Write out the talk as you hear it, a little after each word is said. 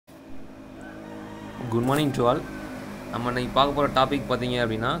Good morning to all. நம்ம இன்னைக்கு பார்க்க போகிற டாபிக் பார்த்தீங்க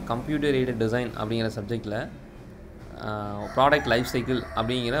அப்படின்னா கம்ப்யூட்டர் எய்டட் டிசைன் அப்படிங்கிற சப்ஜெக்டில் ப்ராடக்ட் லைஃப் சைக்கிள்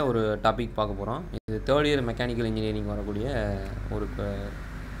அப்படிங்கிற ஒரு டாபிக் பார்க்க போகிறோம். இது தேர்ட் இயர் மெக்கானிக்கல் இன்ஜினியரிங் வரக்கூடிய ஒரு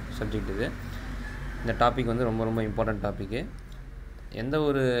சப்ஜெக்ட் இது. இந்த டாபிக் வந்து ரொம்ப ரொம்ப இம்பார்ட்டன்ட் டாப்பிக்கு. எந்த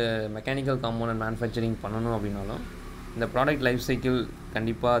ஒரு மெக்கானிக்கல் காம்போனன்ட் மேனுஃபேக்சரிங் பண்ணணும் அப்படின்னாலும் இந்த ப்ராடக்ட் லைஃப் சைக்கிள்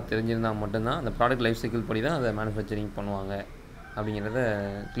கண்டிப்பாக தெரிஞ்சிருந்தால் மட்டும்தான் அந்த ப்ராடக்ட் லைஃப் சைக்கிள் படி தான் அதை மேனுஃபேக்சரிங் பண்ணுவாங்க அப்படிங்கிறத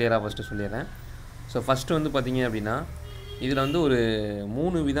கிளியராக ஃபஸ்ட்டு சொல்லிடுறேன். ஸோ ஃபஸ்ட்டு வந்து பார்த்திங்க அப்படின்னா இதில் வந்து ஒரு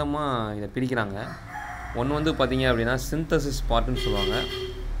 3 விதமாக இதை பிரிக்கிறாங்க. ஒன்று வந்து பார்த்திங்க அப்படின்னா சிந்தசிஸ் பார்ட்டுன்னு சொல்லுவாங்க.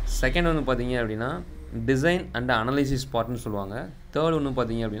 செகண்ட் வந்து பார்த்திங்க அப்படின்னா டிசைன் அண்ட் அனலைசிஸ் பார்ட்டுன்னு சொல்லுவாங்க. தேர்ட் ஒன்று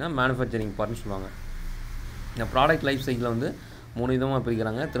பார்த்திங்க அப்படின்னா மேனுஃபேக்சரிங் பார்ட்டுன்னு சொல்லுவாங்க. இந்த ப்ராடக்ட் லைஃப் சைக்கிளை வந்து 3 விதமாக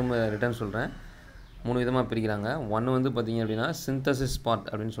பிரிக்கிறாங்க. திரும்ப ரிட்டர்ன் சொல்கிறேன், 3 விதமாக பிரிக்கிறாங்க. ஒன்று வந்து பார்த்திங்க அப்படின்னா சிந்தசிஸ் பார்ட்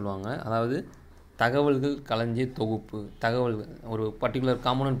அப்படின்னு சொல்லுவாங்க. அதாவது தகவல்கள் கலைஞ்சி தொகுப்பு. தகவல்கள் ஒரு பர்டிகுலர்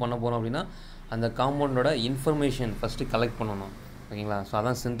காம்போனன்ட் பண்ண போகிறோம் அப்படின்னா அந்த காம்பவுண்டோட இன்ஃபர்மேஷன் ஃபஸ்ட்டு கலெக்ட் பண்ணணும், ஓகேங்களா? ஸோ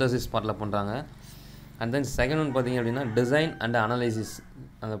அதான் சிந்தசிஸ் பார்ட்டில் பண்ணுறாங்க. அண்ட் தென் செகண்ட் ஒன்று பார்த்திங்க அப்படின்னா டிசைன் அண்ட் அனலைசிஸ்.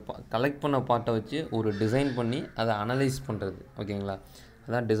 அந்த கலெக்ட் பண்ண பார்ட்டை வச்சு ஒரு டிசைன் பண்ணி அதை அனலைஸ் பண்ணுறது, ஓகேங்களா?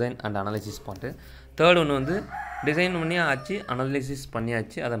 அதான் design and analysis part. Third ஒன்று வந்து டிசைன் பண்ணியாச்சு, அனலைசிஸ்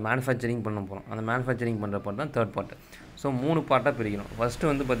பண்ணியாச்சு, அதை மேனுஃபேக்சரிங் பண்ண போகிறோம். அந்த மேனுஃபேக்சரிங் பண்ணுற பார்ட் தான் தேர்ட் பார்ட்டு. ஸோ 3 பார்ட்டாக பிரிக்கணும்.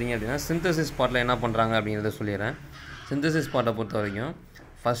 ஃபஸ்ட்டு வந்து பார்த்திங்க அப்படின்னா சிந்தசிஸ் பார்ட்டில் என்ன பண்ணுறாங்க அப்படிங்கிறத சொல்லிடுறேன். சிந்தசிஸ் பார்ட்டை பொறுத்த வரைக்கும்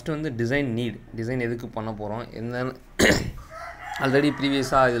ஃபஸ்ட்டு வந்து டிசைன் நீட். டிசைன் எதுக்கு பண்ண போகிறோம், என்ன ஆல்ரெடி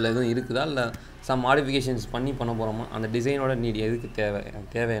ப்ரீவியஸாக இதில் எதுவும் இருக்குதா இல்லை சம் மாடிஃபிகேஷன்ஸ் பண்ணி பண்ண போகிறோமா, அந்த டிசைனோட நீட் எதுக்கு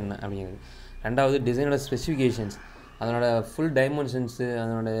தேவை என்ன அப்படிங்கிறது. ரெண்டாவது டிசைனோட ஸ்பெசிஃபிகேஷன்ஸ், அதனோட ஃபுல் டைமென்ஷன்ஸு,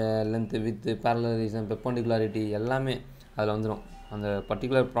 அதனோட லென்த்து, வித்து, பேரலரிசம், பெர்பெண்டிகுலாரிட்டி எல்லாமே அதில் வந்துடும். அந்த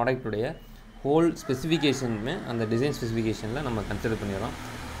பர்டிகுலர் ப்ராடக்ட்டுடைய ஹோல் ஸ்பெசிஃபிகேஷனுமே அந்த டிசைன் ஸ்பெசிஃபிகேஷனில் நம்ம கன்சிடர் பண்ணிடுறோம்.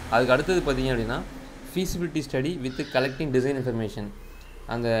 அதுக்கு அடுத்தது பார்த்திங்க அப்படின்னா feasibility study with collecting design information.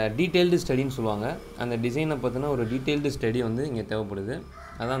 அந்த டீட்டெயில்டு ஸ்டடின்னு சொல்லுவாங்க. அந்த டிசைனை பற்றின ஒரு டீட்டெயில்டு ஸ்டடி வந்து இங்கே தேவைப்படுது.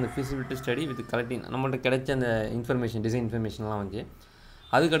 அதான் அந்த ஃபீஸிபிலிட்டி ஸ்டடி வித் கலெக்டிங் நம்மள்ட்ட கிடைச்ச அந்த இன்ஃபர்மேஷன், டிசைன் இன்ஃபர்மேஷன்லாம் வந்து.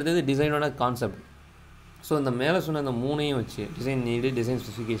 அதுக்கு அடுத்தது டிசைனோட கான்செப்ட். ஸோ இந்த மேலே சொன்ன அந்த 3ஐயும் வச்சு டிசைன் நீடு, டிசைன்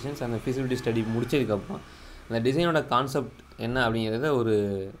ஸ்பெசிஃபிகேஷன்ஸ், அந்த ஃபீஸிபிலிட்டி ஸ்டடி முடிச்சதுக்கப்புறம் அந்த டிசைனோட கான்செப்ட் என்ன அப்படிங்கிறத ஒரு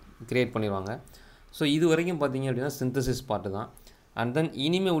க்ரியேட் பண்ணிடுவாங்க. ஸோ இது வரைக்கும் பார்த்திங்க அப்படின்னா சிந்தசிஸ் பார்ட்டு தான். அண்ட் தென்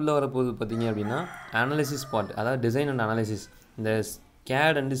இனிமேல் உள்ளே வரப்போகுது பார்த்திங்க அப்படின்னா அனலிசிஸ் பார்ட். அதாவது டிசைன் அண்ட் அனலிசிஸ். இந்த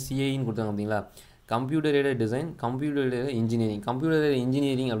CAD அண்டு CAEன்னு கொடுத்தாங்க அப்படிங்களா, computer aided design, computer aided engineering. Computer aided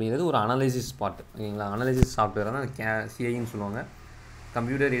engineering அப்படிங்கிறது ஒரு அனலைசிஸ் பார்ட், ஓகேங்களா? அனலைசிஸ் சாஃப்ட்வேர் தான் CAEன்னு சொல்லுவாங்க,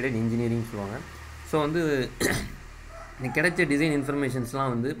 கம்ப்யூட்டர் எய்டட் இன்ஜினியரிங் சொல்லுவாங்க. ஸோ வந்து கிடைச்ச டிசைன்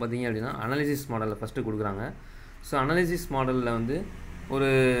இன்ஃபர்மேஷன்ஸ்லாம் வந்து பார்த்திங்க அப்படின்னா அனலிசிஸ் மாடலில் ஃபஸ்ட்டு கொடுக்குறாங்க. ஸோ அனலிசிஸ் மாடலில் வந்து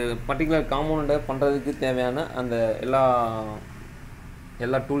ஒரு பர்டிகுலர் காம்போனண்ட்டை பண்ணுறதுக்கு தேவையான அந்த எல்லா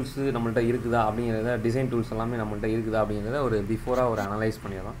டூல்ஸு நம்மள்ட்ட இருக்குதா அப்படிங்கிறத, டிசைன் டூல்ஸ் எல்லாமே நம்மள்ட்ட இருக்குதா அப்படிங்கிறத ஒரு பிஃபோராக ஒரு அனலைஸ்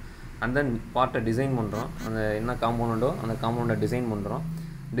பண்ணிடுறோம். அண்ட் தென் பார்ட்டை டிசைன் பண்ணுறோம். அந்த என்ன காம்போனண்ட்டோ அந்த காம்போனண்ட்டை டிசைன் பண்ணுறோம்.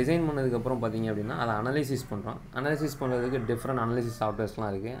 டிசைன் பண்ணதுக்கப்புறம் பார்த்திங்க அப்படின்னா அதை அனலைசிஸ் பண்ணுறோம். அனலைசிஸ் பண்ணுறதுக்கு டிஃப்ரெண்ட் அனலைசிஸ்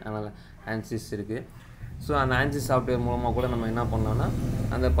சாஃப்ட்வேர்ஸ்லாம் இருக்குது. ஆன்சிஸ் இருக்குது. ஸோ அந்த ஆன்சிஸ் சாஃப்ட்வேர் மூலமாக கூட நம்ம என்ன பண்ணோன்னா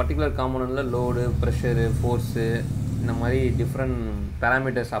அந்த பர்டிகுலர் காம்போனண்ட்டில் லோடு, ப்ரெஷரு, ஃபோர்ஸு, இந்த மாதிரி டிஃப்ரெண்ட்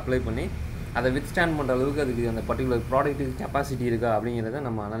பேராமீட்டர்ஸ் அப்ளை பண்ணி அதை வித்ஸ்டாண்ட் பண்ணுற அளவுக்கு அதுக்கு அந்த பர்டிகுலர் ப்ராடக்ட்டுக்கு கெப்பாசிட்டி இருக்கா அப்படிங்கிறத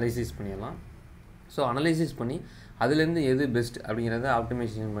நம்ம அனலைசிஸ் பண்ணிடலாம். ஸோ அனலைசிஸ் பண்ணி அதுலேருந்து எது பெஸ்ட் அப்படிங்கிறத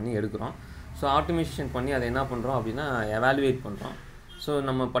ஆப்டிமைசேஷன் பண்ணி எடுக்கிறோம். ஸோ ஆப்டிமைசேஷன் பண்ணி அதை என்ன பண்ணுறோம் அப்படின்னா எவாலுவேட் பண்ணுறோம். ஸோ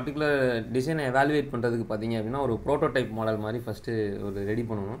நம்ம பர்டிகுலர் டிசைனை எவாலுவேட் பண்ணுறதுக்கு பார்த்திங்க அப்படின்னா ஒரு ப்ரோட்டோடைப் மாடல் மாதிரி ஃபஸ்ட்டு ஒரு ரெடி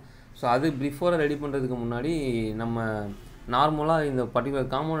பண்ணணும். ஸோ அது பிஃபோராக ரெடி பண்ணுறதுக்கு முன்னாடி நம்ம நார்மலாக இந்த பர்டிகுலர்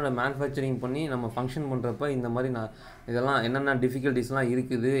காம்போனண்ட்டை மேனுஃபேக்சரிங் பண்ணி நம்ம ஃபங்க்ஷன் பண்ணுறப்ப இந்த மாதிரி இதெல்லாம் என்னென்ன டிஃபிகல்ட்டிஸ்லாம்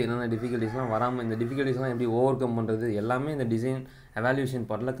இருக்குது, என்னென்ன டிஃபிகல்ட்டிஸ்லாம் வராமல், இந்த டிஃபிகல்ட்டிஸ்லாம் எப்படி ஓவர் கம் பண்ணுறது எல்லாமே இந்த டிசைன் எவாலுவேஷன்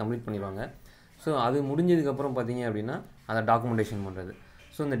பார்ட்டில் கம்ப்ளீட் பண்ணிடுவாங்க. ஸோ அது முடிஞ்சதுக்கப்புறம் பார்த்திங்க அப்படின்னா அதை டாக்குமெண்டேஷன் பண்ணுறது.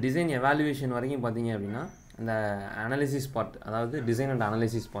 ஸோ இந்த டிசைன் எவாலுவேஷன் வரைக்கும் பார்த்திங்க அப்படின்னா இந்த அனலிசிஸ் பார்ட், அதாவது design and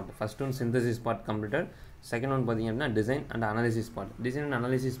analysis part. First one synthesis part completed. Second one பார்த்திங்க அப்படின்னா design and analysis part. Design and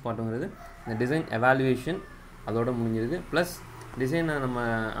analysis பார்ட்டுங்கிறது இந்த டிசைன் எவாலுவேஷன் அதோடு முடிஞ்சிருது. ப்ளஸ் டிசைனை நம்ம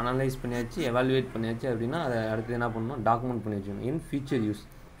அனலைஸ் பண்ணியாச்சு, எவாலுவேட் பண்ணியாச்சு அப்படின்னா அதை அடுத்து என்ன பண்ணணும், டாக்குமெண்ட் பண்ணி வச்சுக்கணும் இன் ஃபியூச்சர் யூஸ்.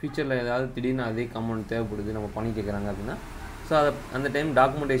 ஃபியூச்சரில் ஏதாவது திடீர்னு அதே காம்பவுண்ட் தேவைப்படுது, நம்ம பண்ணி கேட்குறாங்க அப்படின்னா ஸோ அதை அந்த டைம்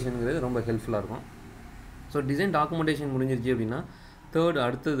டாக்குமெண்டேஷனுங்கிறது ரொம்ப ஹெல்ப்ஃபுல்லாக இருக்கும். ஸோ டிசைன் டாக்குமெண்டேஷன் முடிஞ்சிருச்சு அப்படின்னா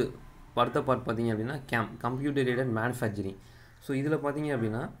அடுத்த பார்ட் பார்த்திங்க அப்படின்னா கம்ப்யூட்டர் எய்டட் மேனுஃபேக்சரிங். ஸோ இதில் பார்த்திங்க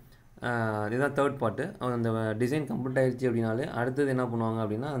அப்படின்னா இதுதான் தேர்ட் பார்ட்டு. அந்த டிசைன் கம்ப்ளீட் ஆகிடுச்சு அப்படின்னாலே அடுத்தது என்ன பண்ணுவாங்க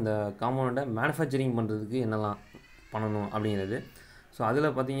அப்படின்னா அந்த காம்போனண்ட்டை மேனுஃபேக்சரிங் பண்ணுறதுக்கு என்னெல்லாம் பண்ணணும் அப்படிங்கிறது. ஸோ அதில்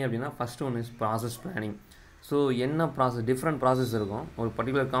பார்த்திங்க அப்படின்னா ஃபஸ்ட்டு ஒன்று இஸ் ப்ராசஸ் பிளானிங். ஸோ என்ன டிஃப்ரெண்ட் ப்ராசஸ் இருக்கும். ஒரு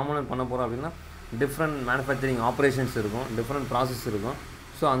பர்டிகுலர் காம்போனண்ட் பண்ண போகிறோம் அப்படின்னா டிஃப்ரெண்ட் மேனுஃபேக்சரிங் ஆப்ரேஷன்ஸ் இருக்கும், டிஃப்ரெண்ட் ப்ராசஸ் இருக்கும்.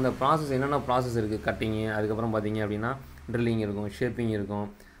 ஸோ அந்த ப்ராசஸ் என்னென்ன ப்ராசஸ் இருக்குது, கட்டிங்கு, அதுக்கப்புறம் பார்த்திங்க அப்படின்னா ட்ரில்லிங் இருக்கும், ஷேப்பிங் இருக்கும்,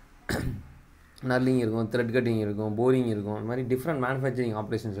 நர்லிங் இருக்கும், த்ரெட் கட்டிங் இருக்கும், போரிங் இருக்கும், இந்த மாதிரி டிஃப்ரெண்ட் மேனுஃபேக்சரிங்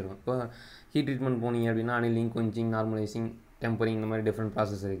ஆப்ரேஷன்ஸ் இருக்கும். இப்போ ஹீட் ட்ரீட்மெண்ட் போனீங்க அப்படின்னா அனிலிங், குஞ்சிங், நார்மலைசிங், டெம்பரிங், இந்த மாதிரி டிஃப்ரெண்ட்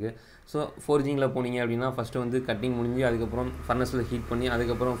ப்ராசஸ் இருக்குது. ஸோ ஃபோர்ஜிங்கில் போனீங்க அப்படின்னா ஃபஸ்ட்டு வந்து கட்டிங் முடிஞ்சு அதுக்கப்புறம் ஃபர்னஸில் ஹீட் பண்ணி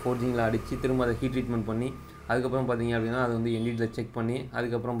அதுக்கப்புறம் ஃபோர்ஜிங்கில் அடித்து திரும்ப அதை ஹீட் ட்ரீட்மெண்ட் பண்ணி அதுக்கப்புறம் பார்த்தீங்க அப்படின்னா அது வந்து எண்டிட்டில் செக் பண்ணி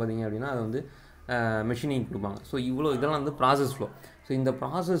அதுக்கப்புறம் பார்த்தீங்க அப்படின்னா அதை வந்து மெஷினிங் கொடுப்பாங்க. ஸோ இதெல்லாம் வந்து ப்ராசஸ் ஃப்ளோ. ஸோ இந்த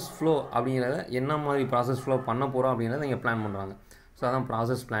ப்ராசஸ் ஃப்ளோ அப்படிங்கிறத என்ன மாதிரி ப்ராசஸ் ஃப்ளோ பண்ண போகிறோம் அப்படிங்கிறத இங்கே பிளான் பண்ணுறாங்க. ஸோ அதான்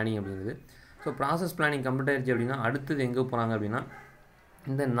ப்ராசஸ் பிளானிங் அப்படிங்கிறது. ஸோ ப்ராசஸ் பிளானிங் கம்ப்ளீட் ஆகிடுச்சு அப்படின்னா அடுத்தது எங்கே போகிறாங்க அப்படின்னா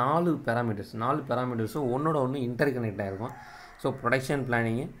இந்த 4 பேராமீட்டர்ஸும் ஒன்றோட ஒன்று இன்டர் கனெக்ட் ஆகிருக்கும். So production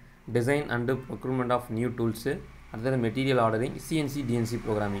planning, design and procurement of new tools, அடுத்தது material ordering, CNC DNC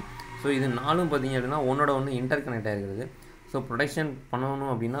programming. So இது 4 பார்த்தீங்க அப்படின்னா ஒன்றோட ஒன்று இன்டர் கனெக்ட் ஆகிருக்குது. ஸோ ப்ரொடக்ஷன்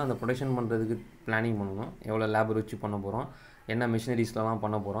பண்ணணும் அப்படின்னா அந்த ப்ரொடக்ஷன் பண்ணுறதுக்கு பிளானிங் பண்ணணும். எவ்வளோ லேபர் வச்சு பண்ண போகிறோம், என்ன மிஷினரிஸ்லாம்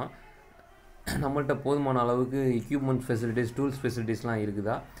பண்ண போகிறோம், நம்மள்கிட்ட போதுமான அளவுக்கு எக்யூப்மெண்ட் ஃபெசிலிட்டிஸ், டூல்ஸ் ஃபெசிலிட்டிஸ்லாம்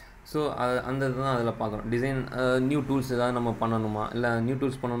இருக்குதா. ஸோ அந்த இதுதான் அதில் பார்க்குறோம். டிசைன் நியூ டூல்ஸ் ஏதாவது நம்ம பண்ணணுமா, இல்லை நியூ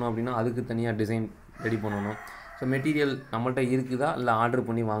டூல்ஸ் பண்ணணும் அப்படின்னா அதுக்கு தனியாக டிசைன் ரெடி பண்ணணும். ஸோ மெட்டீரியல் நம்மள்கிட்ட இருக்குதா இல்லை ஆர்டர்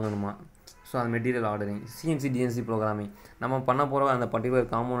பண்ணி வாங்கணுமா. ஸோ அந்த material ordering, CNC DNC programming, நம்ம பண்ண போகிற அந்த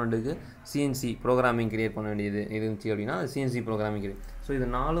பர்டிகுலர் காம்போனண்ட்டுக்கு சிஎன்சி ப்ரோக்ராமிங் கிரியேட் பண்ண வேண்டியது இருந்துச்சு அப்படின்னா அது சிஎன்சி ப்ரோக்ராமிங் கிரியேட். ஸோ இது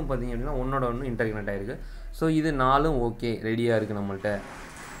 4 பார்த்திங்க அப்படின்னா ஒன்றோட ஒன்று இன்டர்கனெக்ட் ஆகிருக்கு. ஸோ இது 4 ஓகே ரெடியாக இருக்குது நம்மள்கிட்ட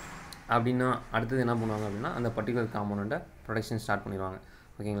அப்படின்னா அடுத்தது என்ன பண்ணுவாங்க அப்படின்னா அந்த பர்டிகுலர் காம்போனண்ட்டை ப்ரொடக்ஷன் ஸ்டார்ட் பண்ணிடுவாங்க.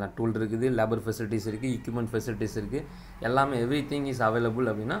 ஓகேங்களா. டூல் இருக்குது, லேபர் ஃபெசிலிட்டிஸ் இருக்குது, எக்யூப்மெண்ட் ஃபெசிலிட்டிஸ் இருக்குது, எல்லாமே எவ்ரி திங் இஸ் அவைலபிள்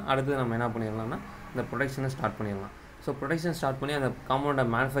அப்படின்னா அடுத்தது நம்ம என்ன பண்ணிடலாம்னா இந்த ப்ரொடக்ஷனை ஸ்டார்ட் பண்ணிடலாம். ஸோ ப்ரொடக்ஷன் ஸ்டார்ட் பண்ணி அந்த காம்பவுண்டை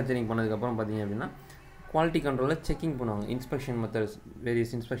மேனுஃபேக்சரிங் பண்ணதுக்கப்புறம் பார்த்திங்க அப்படின்னா குவாலிட்டி கண்ட்ரோலில் செக்கிங் பண்ணுவாங்க. Inspection methods,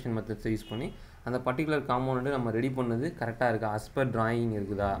 various inspection methods use பண்ணி அந்த பர்டிகுலர் காம்பவுண்ட்டு நம்ம ரெடி பண்ணது கரெக்டாக இருக்கா, ஆஸ்பர் டிராயிங்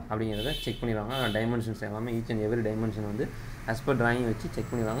இருக்குதா அப்படிங்கிறத செக் பண்ணிடுவாங்க. டைமென்ஷன்ஸ் எல்லாமே ஈச் அண்ட் எவ்ரி டைமென்ஷன் வந்து ஆஸ்பர் டிராயிங் வச்சு செக்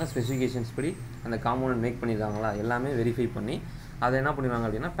பண்ணிடுவாங்க. ஸ்பெசிஃபிகேஷன்ஸ் படி அந்த காம்பவுண்ட் மேக் பண்ணிடுறாங்களா எல்லாமே வெரிஃபை பண்ணி அதை என்ன பண்ணிடுவாங்க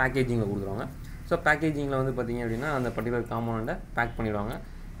அப்படின்னா பேக்கேஜிங்கில் கொடுத்துருவாங்க. ஸோ பேக்கேஜிங்கில் வந்து பார்த்திங்க அப்படின்னா அந்த பர்டிகுலர் காம்பவுண்ட்டை பேக் பண்ணிடுவாங்க.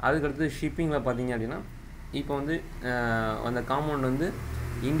 அதுக்கடுத்து ஷிப்பிங்கில் பார்த்திங்க அப்படின்னா இப்போ வந்து அந்த காம்பவுண்ட் வந்து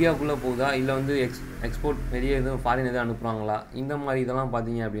இந்தியாவுக்குள்ளே போகுதா இல்லை வந்து எக்ஸ்போர்ட் வெளியே எதுவும் ஃபாரின் எதுவும் அனுப்புகிறாங்களா, இந்த மாதிரி இதெல்லாம்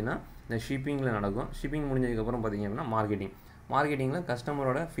பார்த்திங்க அப்படின்னா இந்த ஷிப்பிங்கில் நடக்கும். ஷிப்பிங் முடிஞ்சதுக்கப்புறம் பார்த்திங்க அப்படின்னா மார்க்கெட்டிங்கில்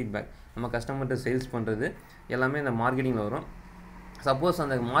கஸ்டமரோட ஃபீட்பேக், நம்ம கஸ்டமர்கிட்ட சேல்ஸ் பண்ணுறது எல்லாமே இந்த மார்க்கெட்டிங்கில் வரும். சப்போஸ்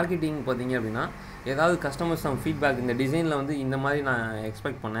அந்த மார்க்கெட்டிங் பார்த்திங்க அப்படின்னா ஏதாவது கஸ்டமர்ஸ் ஃபீட்பேக் இந்த டிசைனில் வந்து இந்த மாதிரி நான்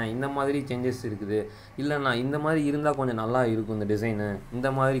எக்ஸ்பெக்ட் பண்ணேன், இந்த மாதிரி சேஞ்சஸ் இருக்குது, இல்லை நான் இந்த மாதிரி இருந்தால் கொஞ்சம் நல்லா இருக்கும் இந்த டிசைனு, இந்த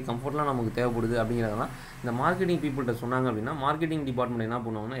மாதிரி கம்ஃபர்ட்லாம் நமக்கு தேவைப்படுது அப்படிங்கிறதெல்லாம் இந்த மார்க்கெட்டிங் பீப்புள்கிட்ட சொன்னாங்க அப்படின்னா மார்க்கெட்டிங் டிபார்ட்மெண்ட் என்ன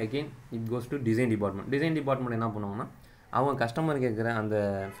பண்ணுவாங்கன்னா again it goes to design department என்ன பண்ணுவாங்கன்னா அவங்க கஸ்டமர் கேட்குற அந்த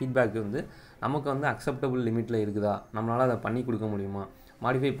ஃபீட்பேக் வந்து நமக்கு வந்து அக்செப்டபுள் லிமிட்டில் இருக்குதா, நம்மளால் அதை பண்ணி கொடுக்க முடியுமா,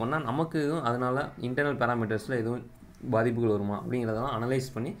 மாடிஃபை பண்ணால் நமக்கு எதுவும் அதனால் இன்டர்னல் பேராமீட்டர்ஸில் எதுவும் பாதிப்புகள் வருமா அப்படிங்கிறதெல்லாம் அனலைஸ்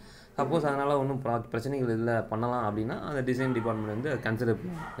பண்ணி சப்போஸ் அதனால் ஒன்றும் பிரச்சனைகள் இல்லை பண்ணலாம் அப்படின்னா அந்த டிசைன் டிபார்ட்மெண்ட் வந்து கன்சிடர்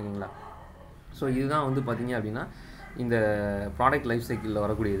பண்ணுவாங்க. ஓகேங்களா. ஸோ இதுதான் வந்து பார்த்திங்க அப்படின்னா இந்த ப்ராடக்ட் லைஃப் சைக்கிளில்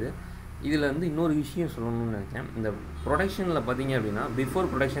வரக்கூடியது. இதில் வந்து இன்னொரு விஷயம் சொல்லணும்னு நினைக்கிறேன். இந்த ப்ரொடக்ஷனில் பார்த்திங்க அப்படின்னா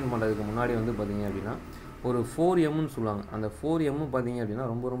பிஃபோர் ப்ரொடக்ஷன் பண்ணுறதுக்கு முன்னாடி வந்து பார்த்திங்க அப்படின்னா ஒரு 4Mன்னு சொல்லுவாங்க. அந்த 4M பார்த்திங்க அப்படின்னா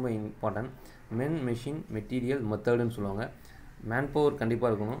ரொம்ப ரொம்ப இம்பார்ட்டன்ட். மென், மெஷின், மெட்டீரியல், மெத்தடுன்னு சொல்லுவாங்க. மேன் பவர் கண்டிப்பாக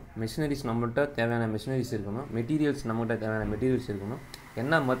இருக்கணும், மிஷினரிஸ் நம்மகிட்ட தேவையான மிஷினரிஸ் இருக்கணும், மெட்டீரியல்ஸ் நம்மகிட்ட தேவையான மெட்டீரியல்ஸ் இருக்கணும்,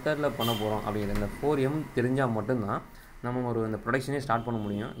 என்ன மெத்தடில் பண்ண போகிறோம் அப்படிங்கிற இந்த 4M தெரிஞ்சால் மட்டும்தான் நம்ம இந்த ப்ரொடக்ஷனே ஸ்டார்ட் பண்ண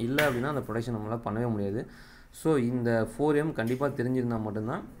முடியும். இல்லை அப்படின்னா அந்த ப்ரொடக்ஷன் நம்மளால் பண்ணவே முடியாது. ஸோ இந்த 4M கண்டிப்பாக தெரிஞ்சிருந்தால்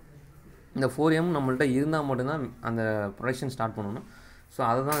மட்டும்தான், இந்த 4M நம்மள்கிட்ட இருந்தால் மட்டும்தான் அந்த ப்ரொடக்ஷன் ஸ்டார்ட் பண்ணணும். ஸோ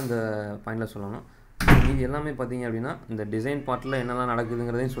அதை தான் இந்த பாயிண்டில் சொல்லணும். இது எல்லாமே பார்த்திங்க அப்படின்னா இந்த டிசைன் பார்ட்டில் என்னெல்லாம்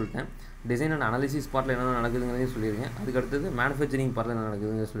நடக்குதுங்கிறதையும் சொல்லிட்டேன், டிசைன் அண்ட் அனாலிசிஸ் பார்ட்டில் என்னென்ன நடக்குதுங்கிறதையும் சொல்லியிருக்கேன், அதுக்கடுத்தது மேனுஃபேக்சரிங் பார்ட்டில் என்ன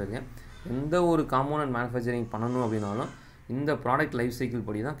நடக்குதுங்கிறத சொல்லியிருக்கேன். எந்த ஒரு காம்போனன்ட் மேனுஃபேக்சரிங் பண்ணணும் அப்படின்னாலும் இந்த ப்ராடக்ட் லைஃப் சைக்கிள்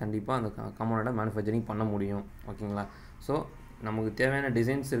படி தான் கண்டிப்பாக அந்த காம்போனண்ட்டை மேனுஃபேக்சரிங் பண்ண முடியும். ஓகேங்களா. ஸோ நமக்கு தேவையான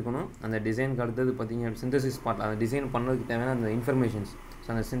டிசைன்ஸ் இருக்கணும். அந்த டிசைனுக்கு அடுத்தது பார்த்திங்க சிந்தசிஸ் பார்ட்டில் அந்த டிசைன் பண்ணுறதுக்கு தேவையான அந்த இன்ஃபர்மேஷன்ஸ் ஸோ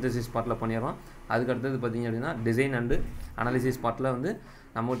அந்த சிந்தசிஸ் பார்ட்டில் பண்ணிடுறோம். அதுக்கு அடுத்தது பார்த்திங்க அப்படின்னா டிசைன் அண்டு அனாலிசிஸ் பார்ட்டில் வந்து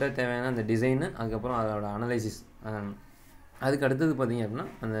நம்மகிட்ட தேவையான அந்த டிசைனு, அதுக்கப்புறம் அதோட அனலைசிஸ், அதுக்கு அடுத்தது பார்த்திங்க அப்படின்னா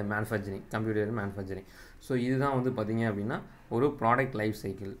அந்த மேனுஃபேக்சரிங், கம்ப்யூட்டர் மேனுஃபேக்சரிங். ஸோ இதுதான் வந்து பார்த்திங்க அப்படின்னா ஒரு ப்ராடக்ட் லைஃப்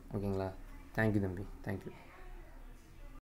சைக்கிள். ஓகேங்களா. தேங்க்யூ தம்பி, தேங்க்யூ.